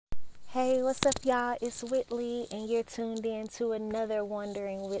What's up, y'all? It's Whitley, and you're tuned in to another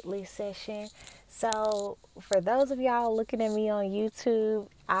Wondering Whitley session. So, for those of y'all looking at me on YouTube,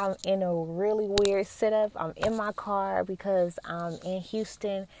 I'm in a really weird setup. I'm in my car because I'm in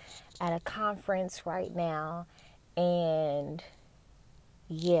Houston at a conference right now, and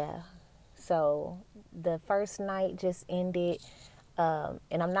yeah, so the first night just ended, and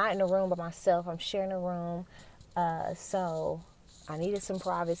I'm not in a room by myself. I'm sharing a room, so I needed some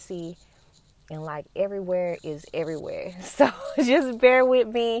privacy. And like everywhere is everywhere. So just bear with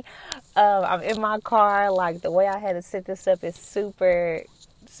me. I'm in my car. Like the way I had to set this up is super,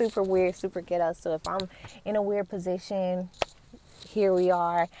 super weird, super ghetto. So if I'm in a weird position, here we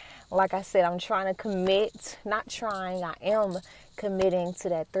are. Like I said, I'm trying to commit. Not trying, I am committing to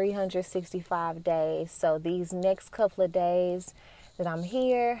that 365 days. So these next couple of days that I'm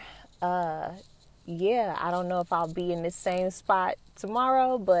here, I don't know if I'll be in the same spot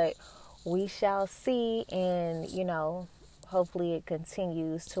tomorrow, but we shall see. And hopefully it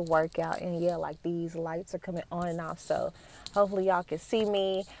continues to work out. And like these lights are coming on and off, so hopefully y'all can see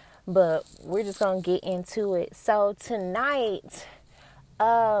me, but we're just gonna get into it. So tonight,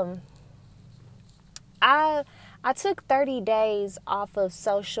 I took 30 days off of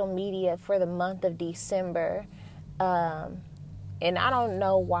social media for the month of December. And I don't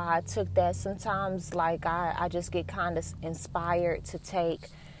know why I took that. Sometimes I just get kind of inspired to take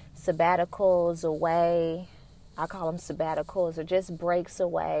sabbaticals away. I call them sabbaticals, or just breaks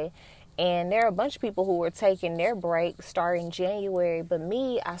away. And there are a bunch of people who were taking their break starting January. But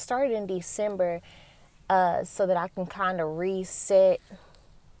me, I started in December so that I can kind of reset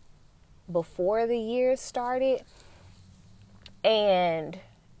before the year started. And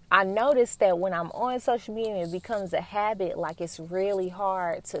I noticed that when I'm on social media, it becomes a habit. Like it's really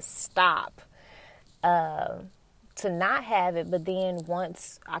hard to stop, to not have it. But then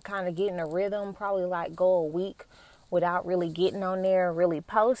once I kind of get in a rhythm, probably like go a week without really getting on there, really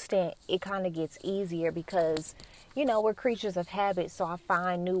posting, it kind of gets easier because, we're creatures of habit. So I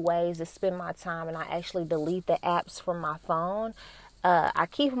find new ways to spend my time, and I actually delete the apps from my phone. I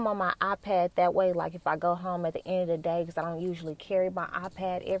keep them on my iPad. That way, like if I go home at the end of the day, because I don't usually carry my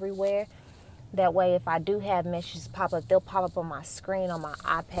iPad everywhere. That way, if I do have messages pop up, they'll pop up on my screen on my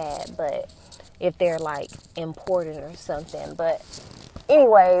iPad. But if they're like important or something. But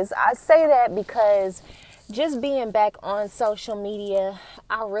anyways, I say that because just being back on social media,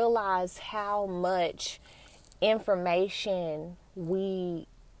 I realize how much information we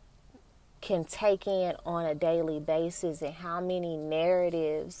can take in on a daily basis, and how many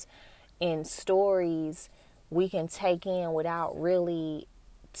narratives and stories we can take in without really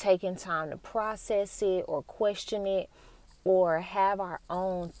taking time to process it or question it or have our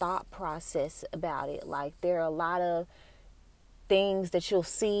own thought process about it. Like there are a lot of things that you'll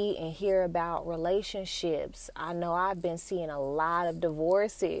see and hear about relationships. I know I've been seeing a lot of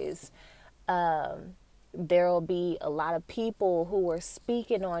divorces. There will be a lot of people who are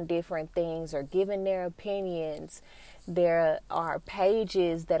speaking on different things or giving their opinions. There are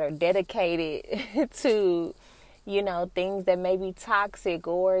pages that are dedicated to, things that may be toxic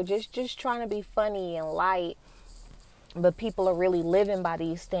or just trying to be funny and light. But people are really living by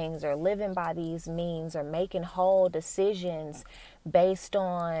these things or living by these means or making whole decisions based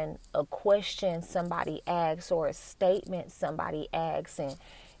on a question somebody asks or a statement somebody asks. And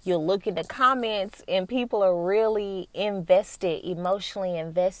you'll look in the comments and people are really emotionally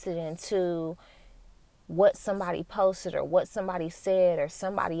invested into what somebody posted or what somebody said or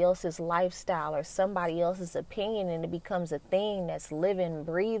somebody else's lifestyle or somebody else's opinion. And it becomes a thing that's living,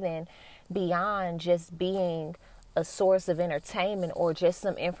 breathing beyond just being a source of entertainment or just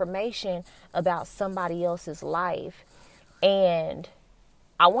some information about somebody else's life. And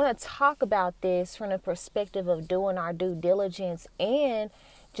I want to talk about this from the perspective of doing our due diligence and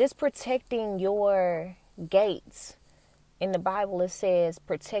just protecting your gates. In the Bible, it says,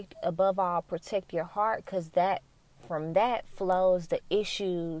 above all, protect your heart, because from that flows the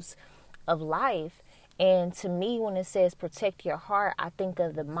issues of life. And to me, when it says protect your heart, I think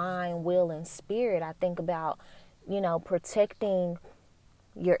of the mind, will, and spirit. I think about, protecting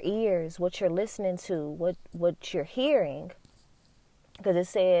your ears, what you're listening to, what you're hearing. Because it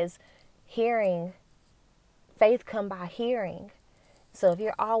says faith come by hearing. So if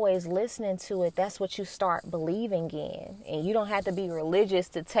you're always listening to it, that's what you start believing in. And you don't have to be religious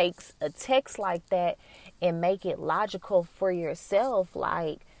to take a text like that and make it logical for yourself.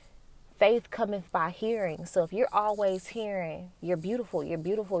 Like, faith cometh by hearing. So if you're always hearing, you're beautiful, you're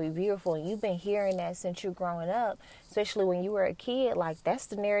beautiful, you're beautiful, and you've been hearing that since you're growing up, especially when you were a kid, like that's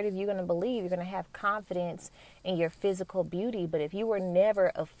the narrative you're going to believe. You're going to have confidence in your physical beauty. But if you were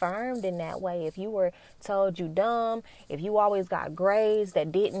never affirmed in that way, if you were told you dumb, if you always got grades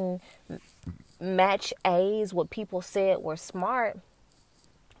that didn't match A's, what people said were smart,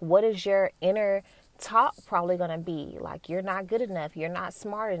 what is your inner talk probably going to be? Like, you're not good enough, you're not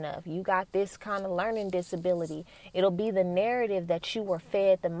smart enough, you got this kind of learning disability. It'll be the narrative that you were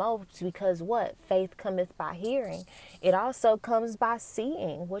fed the most, because what? Faith cometh by hearing. It also comes by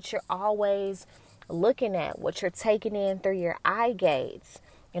seeing what you're always looking at, what you're taking in through your eye gates,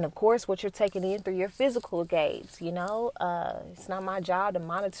 and of course what you're taking in through your physical gates. It's not my job to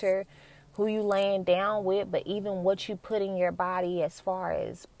monitor who you laying down with, but even what you put in your body as far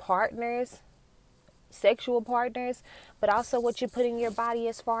as partners, sexual partners, but also what you put in your body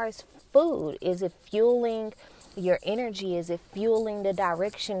as far as food. Is it fueling your energy? Is it fueling the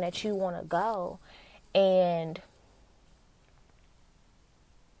direction that you want to go? And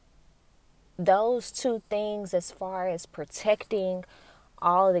those two things, as far as protecting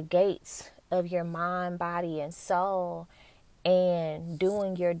all the gates of your mind, body, and soul, and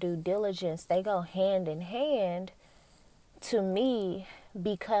doing your due diligence, they go hand in hand to me,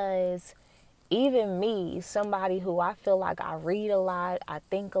 because even me, somebody who I feel like I read a lot, I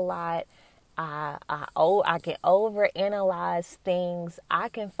think a lot, I can overanalyze things. I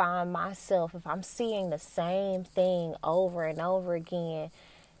can find myself, if I'm seeing the same thing over and over again,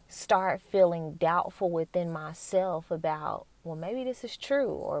 start feeling doubtful within myself about, well, maybe this is true,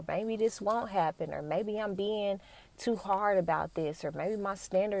 or maybe this won't happen, or maybe I'm being too hard about this, or maybe my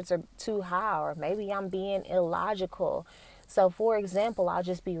standards are too high, or maybe I'm being illogical. So, for example, I'll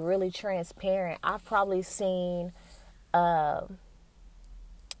just be really transparent. I've probably seen about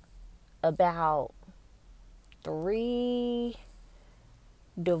 3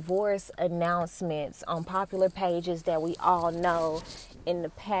 divorce announcements on popular pages that we all know in the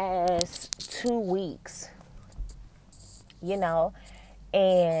past 2 weeks.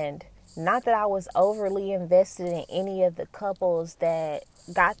 And not that I was overly invested in any of the couples that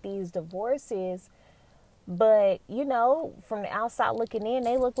got these divorces, but, from the outside looking in,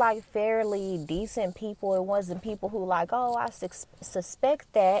 they look like fairly decent people. It wasn't people who like, oh, I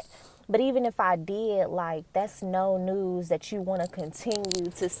suspect that. But even if I did, like, that's no news that you want to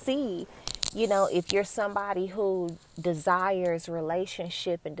continue to see. If you're somebody who desires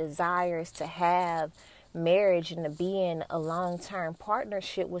relationship and desires to have marriage and to be in a long-term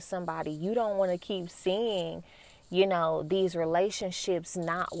partnership with somebody, you don't want to keep seeing, these relationships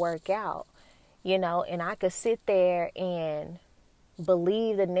not work out. And I could sit there and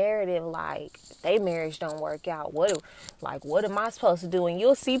believe the narrative, like, they marriage don't work out. What am I supposed to do? And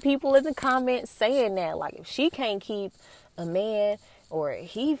you'll see people in the comments saying that, like, if she can't keep a man, or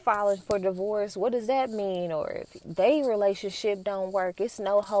he filing for divorce, what does that mean? Or if they relationship don't work, it's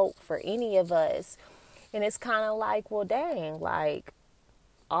no hope for any of us. And it's kind of like, well, dang, like,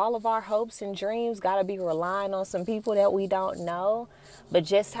 all of our hopes and dreams got to be relying on some people that we don't know. But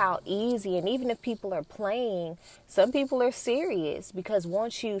just how easy, and even if people are playing, some people are serious, because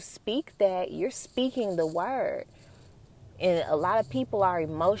once you speak that, you're speaking the word. And a lot of people are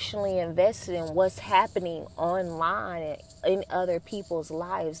emotionally invested in what's happening online and in other people's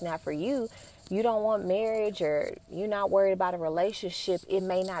lives. Now, for you, you don't want marriage, or you're not worried about a relationship, it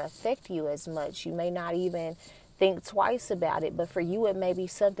may not affect you as much. You may not even think twice about it. But for you, it may be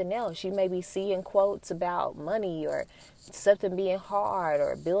something else. You may be seeing quotes about money, or something being hard,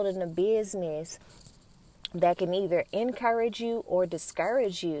 or building a business that can either encourage you or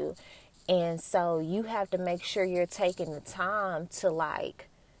discourage you. And so you have to make sure you're taking the time to, like,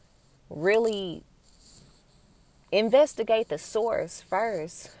 really investigate the source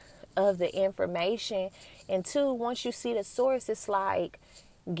first of the information. And 2, once you see the source, it's like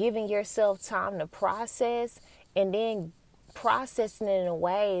giving yourself time to process, and then processing it in a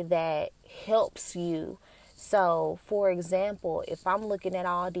way that helps you. So, for example, if I'm looking at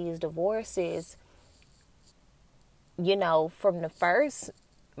all these divorces, from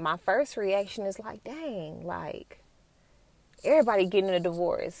my first reaction is like, dang, like, everybody getting a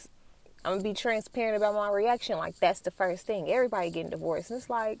divorce. I'm going to be transparent about my reaction. Like, that's the first thing. Everybody getting divorced. And it's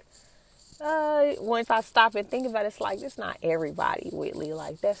like, once I stop and think about it, it's like, it's not everybody, Whitley.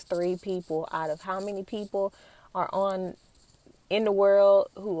 Like, that's 3 people out of how many people are in the world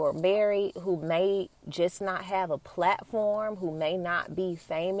who are married, who may just not have a platform, who may not be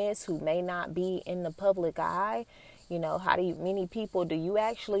famous, who may not be in the public eye. Many people do you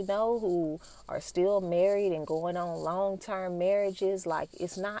actually know who are still married and going on long-term marriages? Like,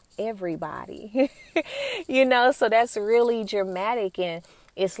 it's not everybody, so that's really dramatic. And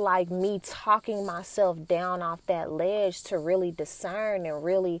it's like me talking myself down off that ledge to really discern and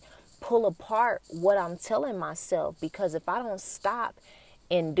really pull apart what I'm telling myself. Because if I don't stop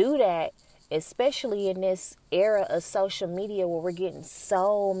and do that, especially in this era of social media where we're getting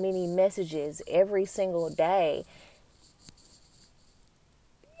so many messages every single day,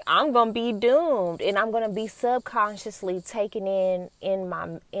 I'm going to be doomed, and I'm going to be subconsciously taking in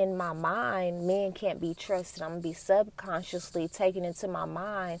my mind, men can't be trusted. I'm going to be subconsciously taking into my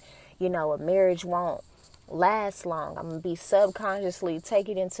mind, a marriage won't last long. I'm going to be subconsciously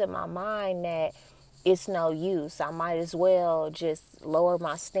taking into my mind that it's no use. I might as well just lower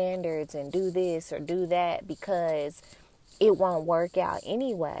my standards and do this or do that because it won't work out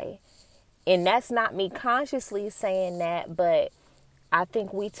anyway. And that's not me consciously saying that, but I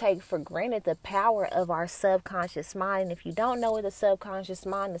think we take for granted the power of our subconscious mind. If you don't know what the subconscious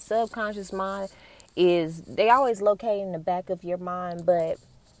mind is, they always locate in the back of your mind, but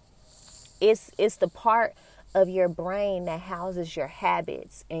it's the part of your brain that houses your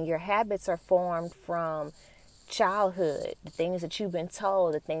habits, and your habits are formed from childhood, the things that you've been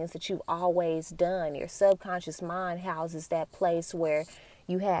told, the things that you've always done. Your subconscious mind houses that place where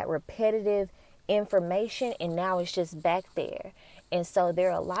you had repetitive information and now it's just back there. And so there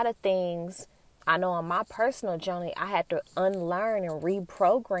are a lot of things I know on my personal journey I had to unlearn and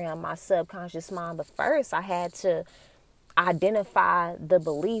reprogram my subconscious mind. But first I had to identify the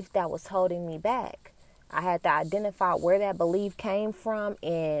belief that was holding me back. I had to identify where that belief came from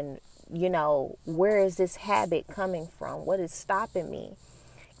and, where is this habit coming from? What is stopping me?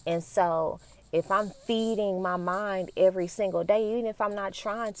 And so if I'm feeding my mind every single day, even if I'm not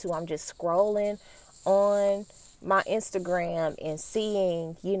trying to, I'm just scrolling on my Instagram and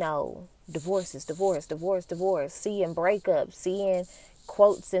seeing, divorces, seeing breakups, seeing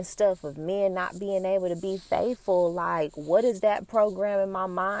quotes and stuff of men not being able to be faithful. Like, what is that programming my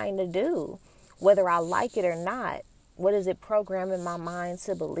mind to do? Whether I like it or not, what is it programming my mind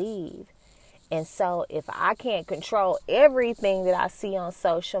to believe? And so if I can't control everything that I see on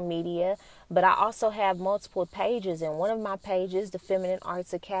social media, but I also have multiple pages, and one of my pages, the Feminine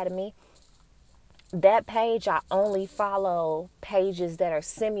Arts Academy, that page, I only follow pages that are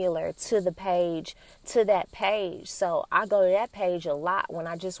similar to that page. So I go to that page a lot when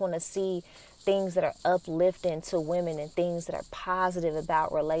I just want to see things that are uplifting to women and things that are positive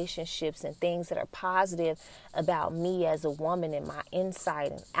about relationships and things that are positive about me as a woman and my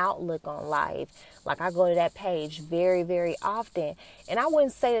insight and outlook on life. Like, I go to that page very, very often. And I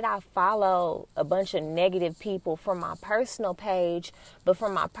wouldn't say that I follow a bunch of negative people from my personal page, but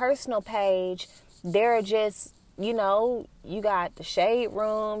from my personal page, there are just, you got the Shade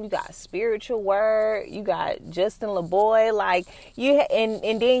Room, you got Spiritual Word, you got Justin LaBoy,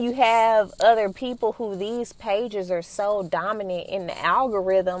 and then you have other people who these pages are so dominant in the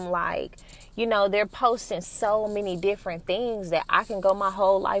algorithm, they're posting so many different things that I can go my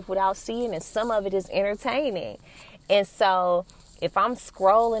whole life without seeing, and some of it is entertaining. And so if I'm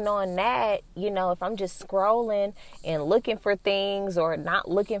scrolling on that, if I'm just scrolling and looking for things, or not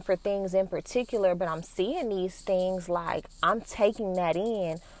looking for things in particular, but I'm seeing these things, like, I'm taking that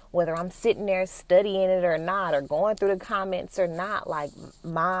in, whether I'm sitting there studying it or not, or going through the comments or not, like,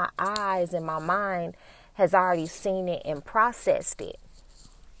 my eyes and my mind has already seen it and processed it.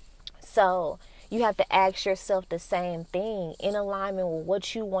 So you have to ask yourself the same thing in alignment with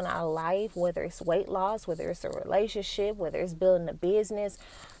what you want out of life, whether it's weight loss, whether it's a relationship, whether it's building a business,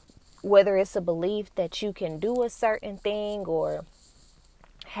 whether it's a belief that you can do a certain thing or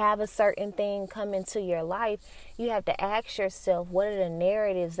have a certain thing come into your life. You have to ask yourself, what are the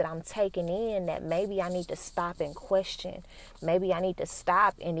narratives that I'm taking in that maybe I need to stop and question? Maybe I need to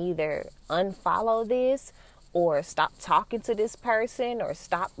stop and either unfollow this, or stop talking to this person, or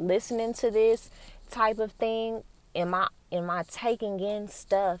stop listening to this type of thing. Am I taking in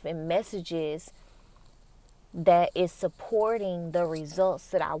stuff and messages that is supporting the results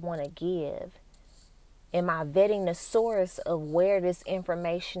that I want to give? Am I vetting the source of where this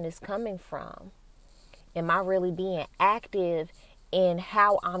information is coming from? Am I really being active in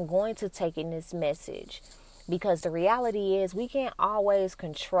how I'm going to take in this message? Because the reality is, we can't always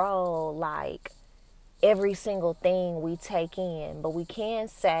control, every single thing we take in, but we can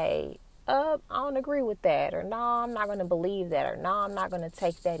say, I don't agree with that, or no, I'm not going to believe that, or no, I'm not going to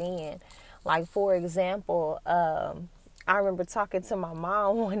take that in. Like, for example, I remember talking to my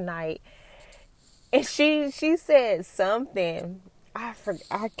mom one night, and she said something, I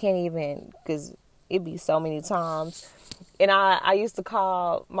can't even, because It be so many times. And I used to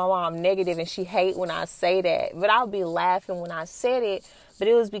call my mom negative, and she hate when I say that. But I'll be laughing when I said it. But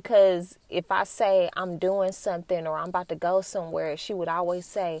it was because if I say I'm doing something or I'm about to go somewhere, she would always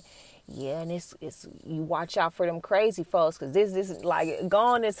say, yeah, and it's you watch out for them crazy folks, because this is like go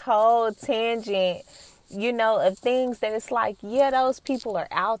on this whole tangent, of things that it's like, yeah, those people are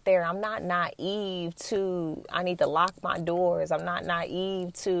out there. I'm not naive to I need to lock my doors. I'm not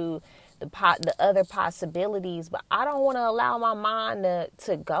naive to the other possibilities, but I don't want to allow my mind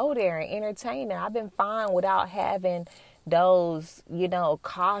to go there and entertain it. I've been fine without having those,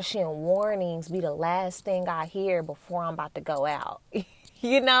 caution warnings be the last thing I hear before I'm about to go out.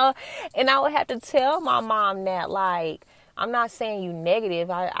 And I would have to tell my mom that, like, I'm not saying you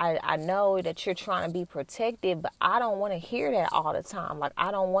negative. I know that you're trying to be protective, but I don't want to hear that all the time. Like, I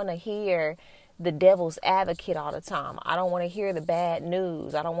don't want to hear the devil's advocate all the time. I don't want to hear the bad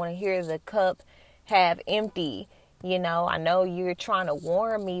news. I don't want to hear the cup half empty. I know you're trying to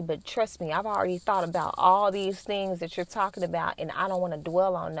warn me, but trust me, I've already thought about all these things that you're talking about, and I don't want to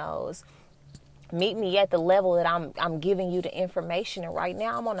dwell on those. Meet me at the level that I'm giving you the information, and right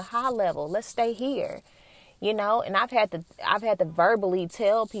now I'm on a high level. Let's stay here, and I've had to verbally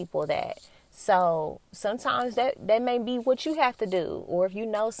tell people that. So sometimes that may be what you have to do. Or if you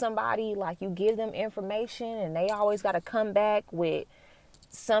know somebody, like, you give them information and they always got to come back with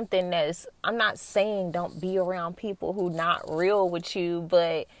something I'm not saying don't be around people who not real with you,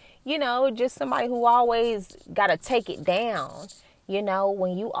 but just somebody who always got to take it down.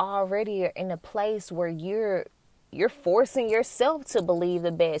 When you already are in a place where you're forcing yourself to believe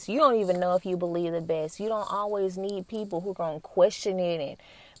the best. You don't even know if you believe the best. You don't always need people who are going to question it and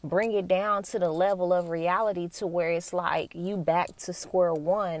bring it down to the level of reality to where it's like you back to square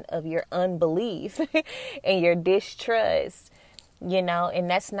one of your unbelief and your distrust, and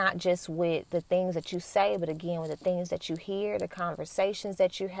that's not just with the things that you say, but again, with the things that you hear, the conversations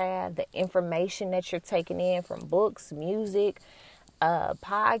that you have, the information that you're taking in from books, music,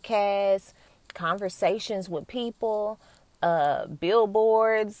 podcasts, conversations with people,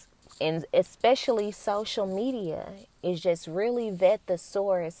 billboards, and especially social media. Is just really vet the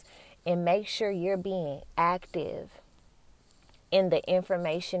source and make sure you're being active in the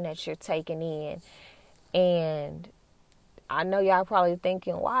information that you're taking in. And I know y'all probably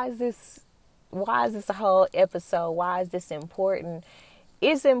thinking, why is this a whole episode? Why is this important?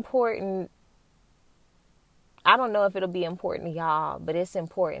 It's important. I don't know if it'll be important to y'all, but it's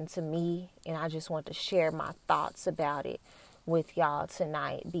important to me, and I just want to share my thoughts about it with y'all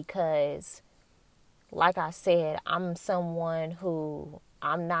tonight, because like I said, I'm someone who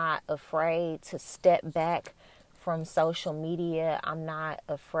I'm not afraid to step back from social media. I'm not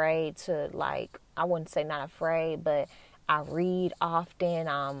afraid to, I wouldn't say not afraid, but I read often.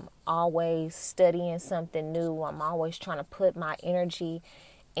 I'm always studying something new. I'm always trying to put my energy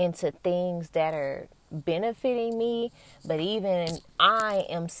into things that are benefiting me. But even I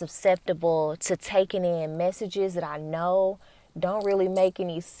am susceptible to taking in messages that I know don't really make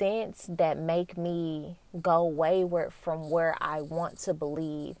any sense, that make me go wayward from where I want to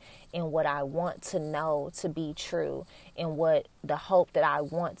believe and what I want to know to be true, and what the hope that I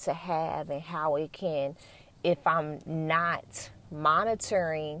want to have, and how it can, if I'm not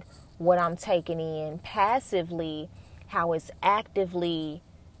monitoring what I'm taking in passively, how it's actively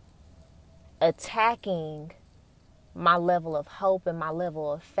attacking my level of hope and my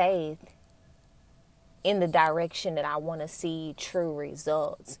level of faith in the direction that I want to see true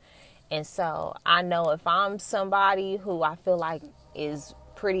results. And so I know if I'm somebody who I feel like is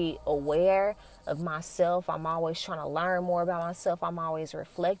pretty aware of myself, I'm always trying to learn more about myself, I'm always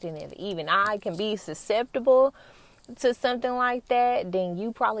reflecting. If even I can be susceptible to something like that, then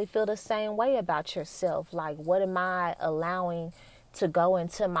you probably feel the same way about yourself. Like, what am I allowing to go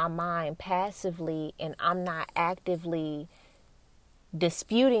into my mind passively, and I'm not actively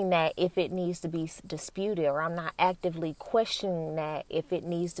disputing that if it needs to be disputed, or I'm not actively questioning that if it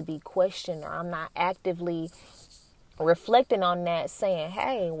needs to be questioned, or I'm not actively reflecting on that, saying,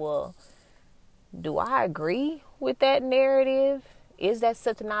 hey, well, do I agree with that narrative? Is that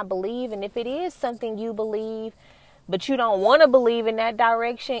something I believe? And if it is something you believe, but you don't want to believe in that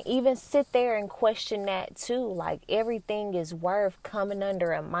direction, even sit there and question that too. Like, everything is worth coming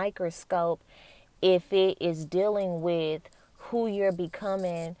under a microscope if it is dealing with who you're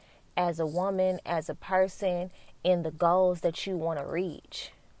becoming as a woman, as a person, and the goals that you want to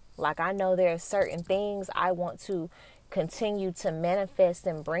reach. Like, I know there are certain things I want to continue to manifest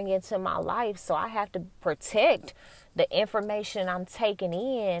and bring into my life, so I have to protect the information I'm taking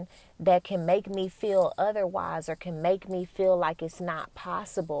in that can make me feel otherwise, or can make me feel like it's not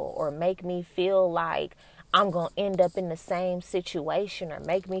possible, or make me feel like I'm going to end up in the same situation, or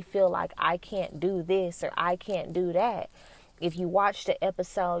make me feel like I can't do this or I can't do that. If you watched the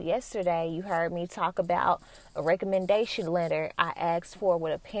episode yesterday, you heard me talk about a recommendation letter I asked for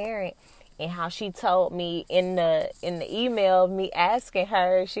with a parent, and how she told me in the email of me asking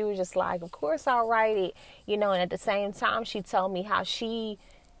her, she was just like, of course I'll write it, and at the same time she told me how she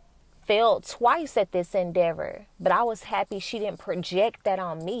failed twice at this endeavor, but I was happy she didn't project that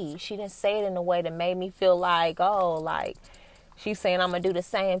on me. She didn't say it in a way that made me feel like, oh, like she's saying I'm going to do the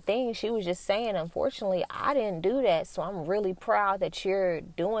same thing. She was just saying, unfortunately, I didn't do that. So I'm really proud that you're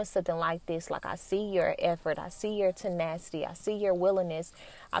doing something like this. Like, I see your effort. I see your tenacity. I see your willingness.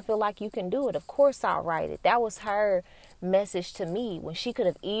 I feel like you can do it. Of course I'll write it. That was her message to me, when she could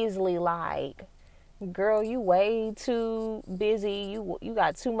have easily like, girl, you way too busy. You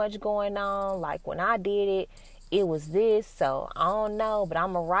got too much going on. Like, when I did it, it was this. So I don't know, but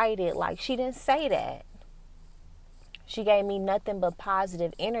I'm going to write it. Like, she didn't say that. She gave me nothing but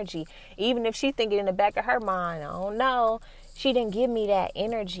positive energy. Even if she thinking in the back of her mind, I don't know, she didn't give me that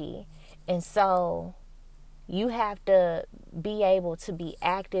energy. And so you have to be able to be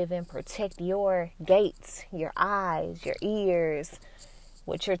active and protect your gates, your eyes, your ears,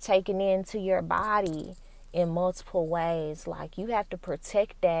 what you're taking into your body in multiple ways. Like, you have to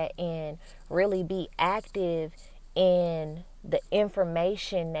protect that and really be active in the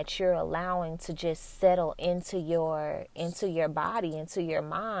information that you're allowing to just settle into your body, into your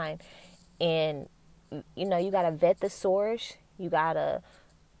mind. And you got to vet the source. You got to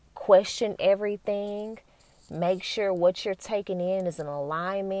question everything. Make sure what you're taking in is in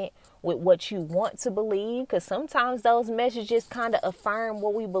alignment with what you want to believe, because sometimes those messages kind of affirm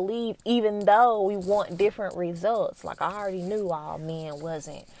what we believe, even though we want different results. Like, I already knew all men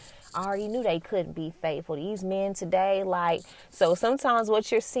wasn't. I already knew they couldn't be faithful. These men today, like, so sometimes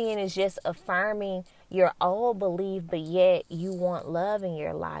what you're seeing is just affirming your old belief, but yet you want love in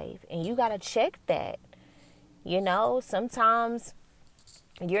your life. And you got to check that. Sometimes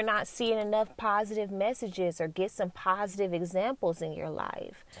you're not seeing enough positive messages, or get some positive examples in your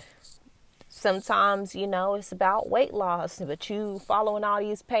life. Sometimes, it's about weight loss, but you following all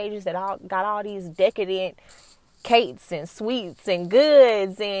these pages that got all these decadent cakes and sweets and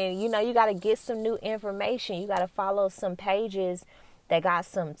goods, and you got to get some new information. You got to follow some pages that got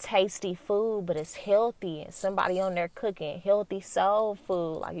some tasty food, but it's healthy, and somebody on there cooking healthy soul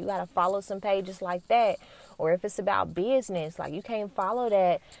food. Like, you got to follow some pages like that. Or if it's about business, like, you can't follow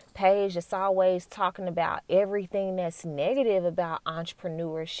that page that's always talking about everything that's negative about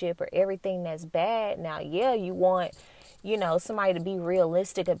entrepreneurship, or everything that's bad. Now, yeah, you want somebody to be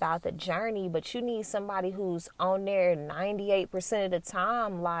realistic about the journey, but you need somebody who's on there 98% of the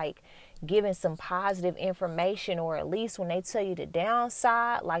time, like, giving some positive information, or at least when they tell you the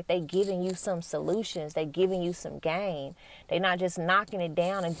downside, like, they giving you some solutions, they giving you some game. They not just knocking it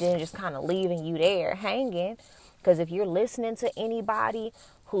down and then just kind of leaving you there hanging. Because if you're listening to anybody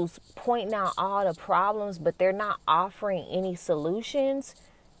who's pointing out all the problems, but they're not offering any solutions,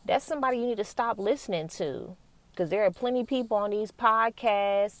 that's somebody you need to stop listening to. Because there are plenty of people on these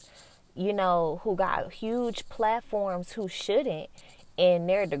podcasts, who got huge platforms who shouldn't. And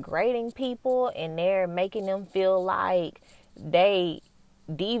they're degrading people, and they're making them feel like they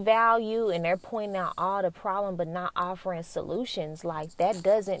devalue, and they're pointing out all the problem but not offering solutions. Like, that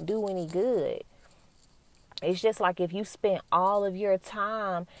doesn't do any good. It's just like if you spent all of your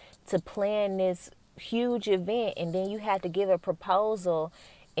time to plan this huge event, and then you had to give a proposal,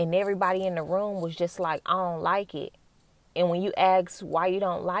 and everybody in the room was just like, I don't like it. And when you ask why you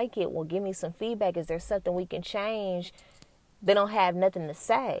don't like it, well, give me some feedback. Is there something we can change? They don't have nothing to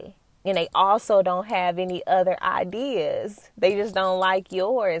say. And they also don't have any other ideas. They just don't like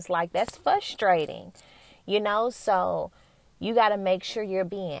yours. Like, that's frustrating, So you got to make sure you're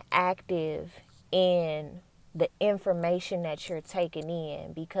being active in the information that you're taking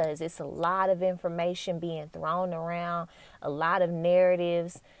in, because it's a lot of information being thrown around, a lot of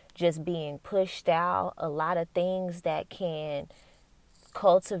narratives just being pushed out, a lot of things that can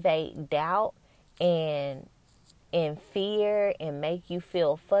cultivate doubt and fear, and make you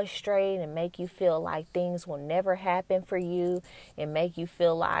feel frustrated, and make you feel like things will never happen for you, and make you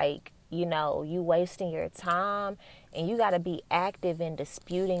feel like, you wasting your time. And you got to be active in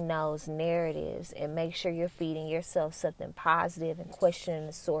disputing those narratives, and make sure you're feeding yourself something positive and questioning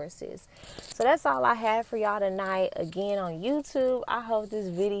the sources. So that's all I have for y'all tonight. Again, on YouTube, I hope this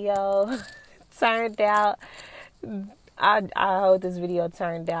video turned out I hope this video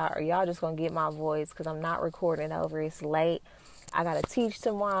turned out, or y'all just gonna get my voice because I'm not recording over. It's late. I gotta teach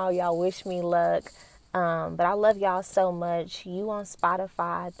tomorrow. Y'all wish me luck. But I love y'all so much. You on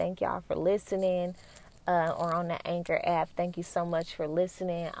Spotify, thank y'all for listening. Or on the Anchor app, thank you so much for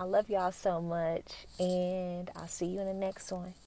listening. I love y'all so much, and I'll see you in the next one.